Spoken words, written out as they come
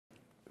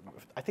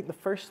I think the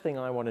first thing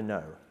I want to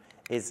know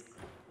is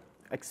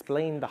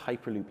explain the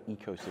Hyperloop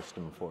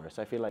ecosystem for us.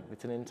 I feel like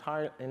it's an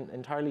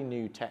entirely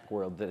new tech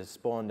world that has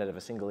spawned out of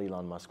a single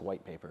Elon Musk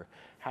white paper.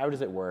 How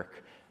does it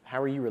work?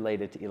 How are you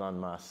related to Elon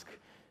Musk?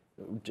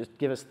 Just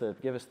give us the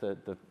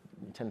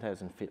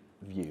 10,000 feet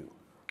view.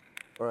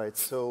 All right,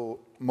 so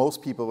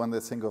most people, when they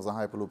think of the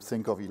Hyperloop,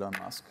 think of Elon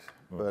Musk.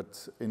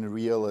 But in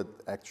real, it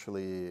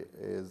actually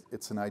is,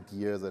 it's an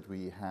idea that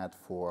we had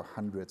for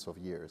hundreds of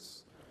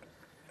years.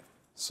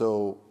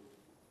 So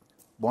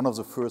one of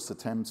the first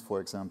attempts,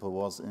 for example,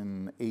 was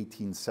in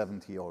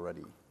 1870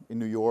 already. In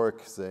New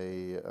York,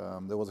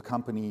 there was a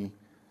company,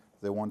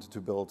 they wanted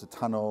to build a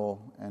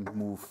tunnel and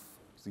move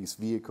these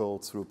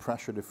vehicles through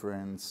pressure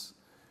difference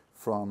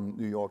from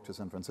New York to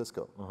San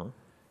Francisco.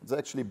 They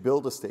actually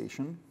built a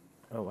station.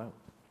 Oh, wow.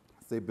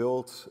 They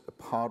built a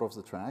part of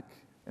the track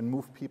and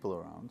moved people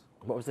around.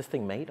 What was this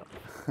thing made of?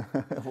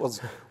 It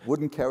was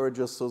wooden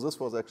carriages, so this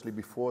was actually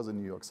before the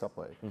New York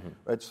subway.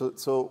 Right?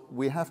 So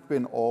we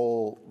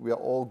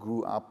all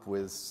grew up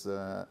with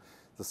the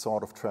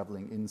thought of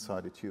traveling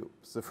inside a tube.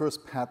 The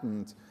first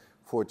patent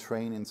for a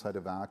train inside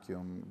a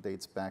vacuum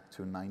dates back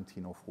to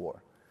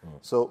 1904.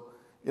 So,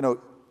 you know,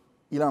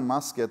 Elon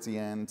Musk at the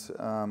end,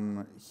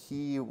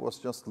 he was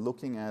just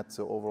looking at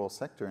the overall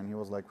sector and he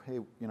was like, hey,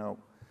 you know,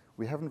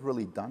 we haven't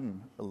really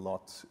done a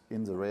lot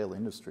in the rail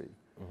industry.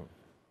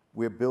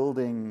 We're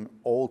building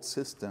old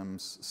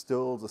systems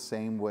still the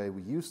same way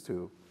we used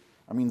to.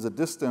 I mean, the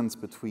distance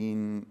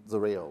between the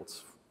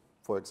rails,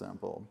 for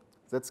example,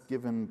 that's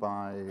given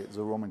by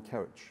the Roman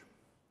carriage.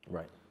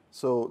 Right.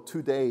 So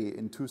today,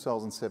 in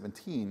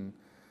 2017,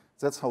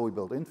 that's how we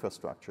build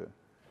infrastructure,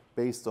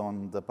 based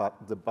on the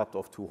butt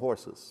of two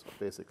horses,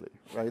 basically,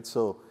 right?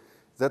 So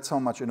that's how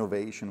much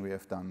innovation we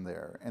have done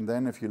there. And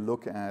then if you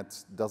look at,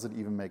 does it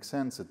even make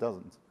sense? It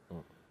doesn't.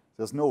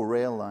 There's no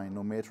rail line,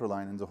 no metro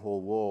line in the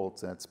whole world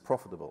that's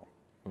profitable.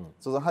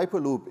 So the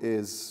Hyperloop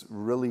is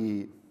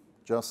really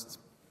just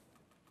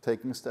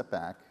taking a step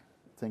back,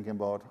 thinking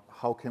about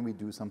how can we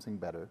do something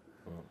better,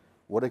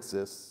 what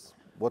exists,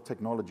 what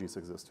technologies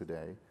exist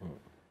today,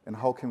 and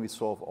how can we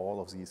solve all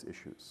of these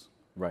issues.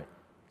 Right.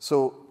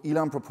 So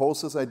Elon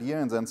proposed this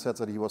idea and then said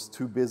that he was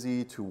too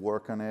busy to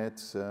work on it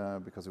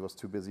because he was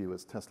too busy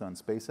with Tesla and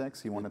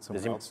SpaceX. He wanted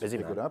someone else to pick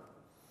it up.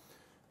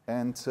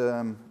 And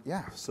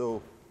yeah,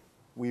 so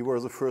we were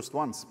the first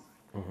ones.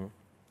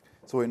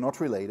 So we're not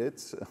related.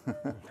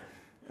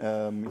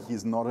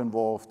 He's not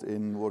involved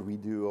in what we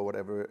do or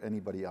whatever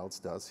anybody else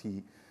does.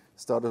 He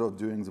started off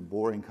doing the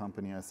Boring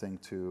Company, I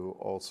think, to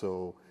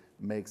also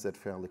make that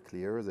fairly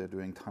clear. They're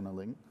doing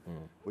tunneling,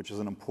 which is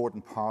an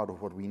important part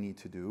of what we need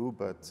to do,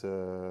 but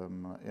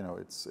you know,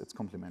 it's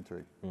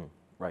complementary.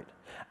 Right.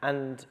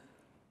 And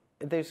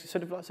there's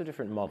sort of lots of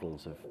different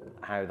models of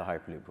how the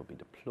Hyperloop will be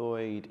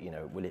deployed. You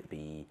know, will it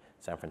be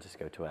San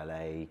Francisco to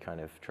LA kind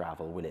of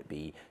travel? Will it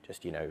be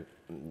just, you know,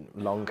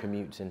 long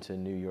commutes into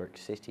New York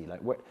City?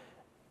 Like, what?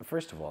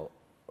 First of all,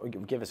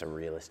 give us a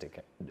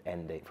realistic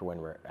end date for when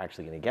we're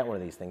actually going to get one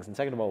of these things. And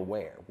second of all,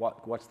 where?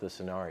 What's the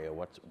scenario?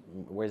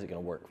 Where's it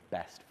going to work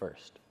best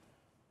first?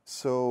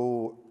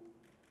 So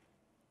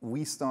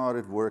we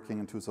started working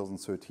in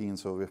 2013,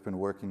 so we've been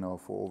working now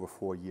for over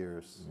 4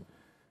 years.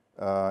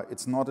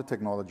 It's not a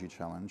technology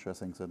challenge. I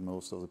think that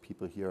most of the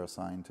people here are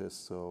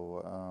scientists.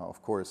 So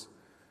of course,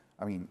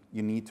 I mean,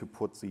 you need to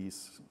put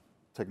these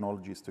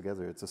technologies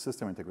together. It's a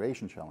system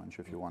integration challenge,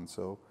 if you want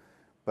so.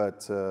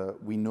 But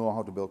we know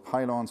how to build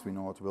pylons, we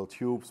know how to build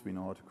tubes, we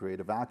know how to create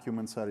a vacuum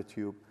inside a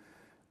tube.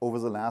 Over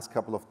the last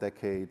couple of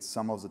decades,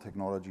 some of the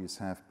technologies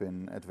have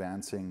been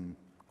advancing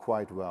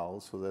quite well,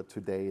 so that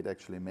today it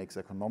actually makes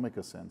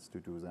economical sense to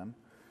do them.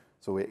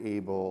 So we're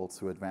able,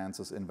 through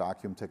advances in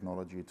vacuum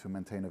technology, to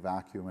maintain a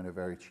vacuum in a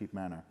very cheap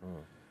manner.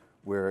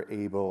 We're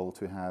able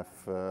to have,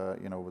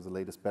 you know, with the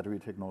latest battery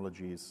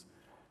technologies,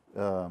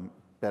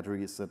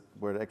 batteries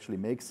where it actually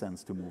makes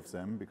sense to move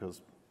them,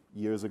 because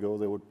years ago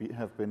they would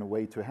have been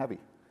way too heavy,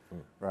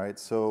 right?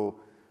 So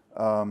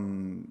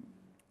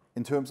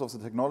in terms of the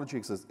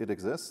technology, it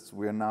exists.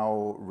 We're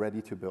now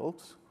ready to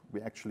build.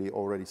 We actually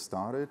already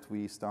started.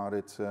 We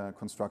started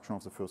construction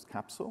of the first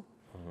capsule,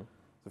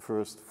 the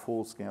first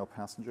full-scale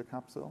passenger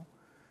capsule.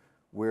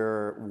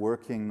 We're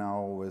working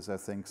now with, I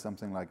think,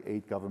 something like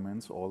 8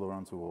 governments all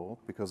around the world,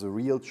 because the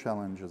real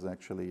challenge is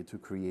actually to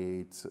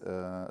create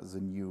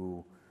the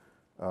new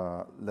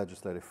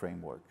legislative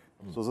framework.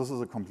 So this is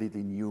a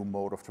completely new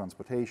mode of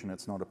transportation.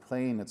 It's not a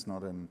plane, it's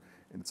not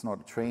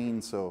a train,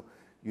 so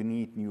you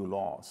need new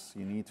laws.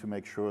 You need to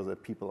make sure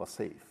that people are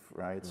safe,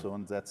 right? So,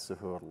 and that's the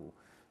hurdle.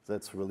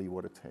 That's really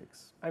what it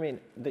takes. I mean,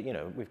 you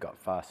know, we've got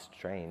fast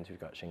trains, we've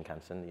got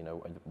Shinkansen, you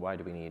know, why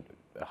do we need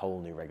a whole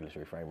new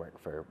regulatory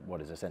framework for what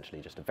is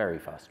essentially just a very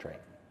fast train?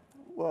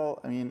 Well,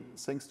 I mean,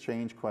 things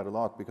change quite a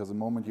lot, because the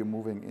moment you're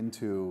moving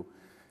into,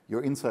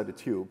 you're inside a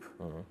tube,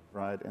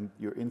 right? And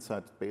you're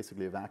inside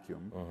basically a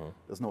vacuum,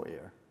 there's no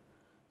air.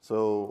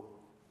 So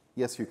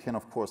yes, you can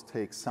of course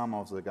take some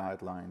of the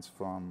guidelines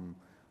from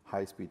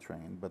high-speed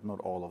train, but not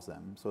all of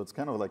them. So it's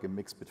kind of like a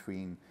mix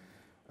between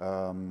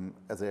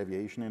as the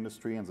aviation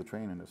industry and the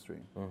train industry.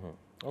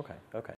 Mm-hmm. Okay, okay.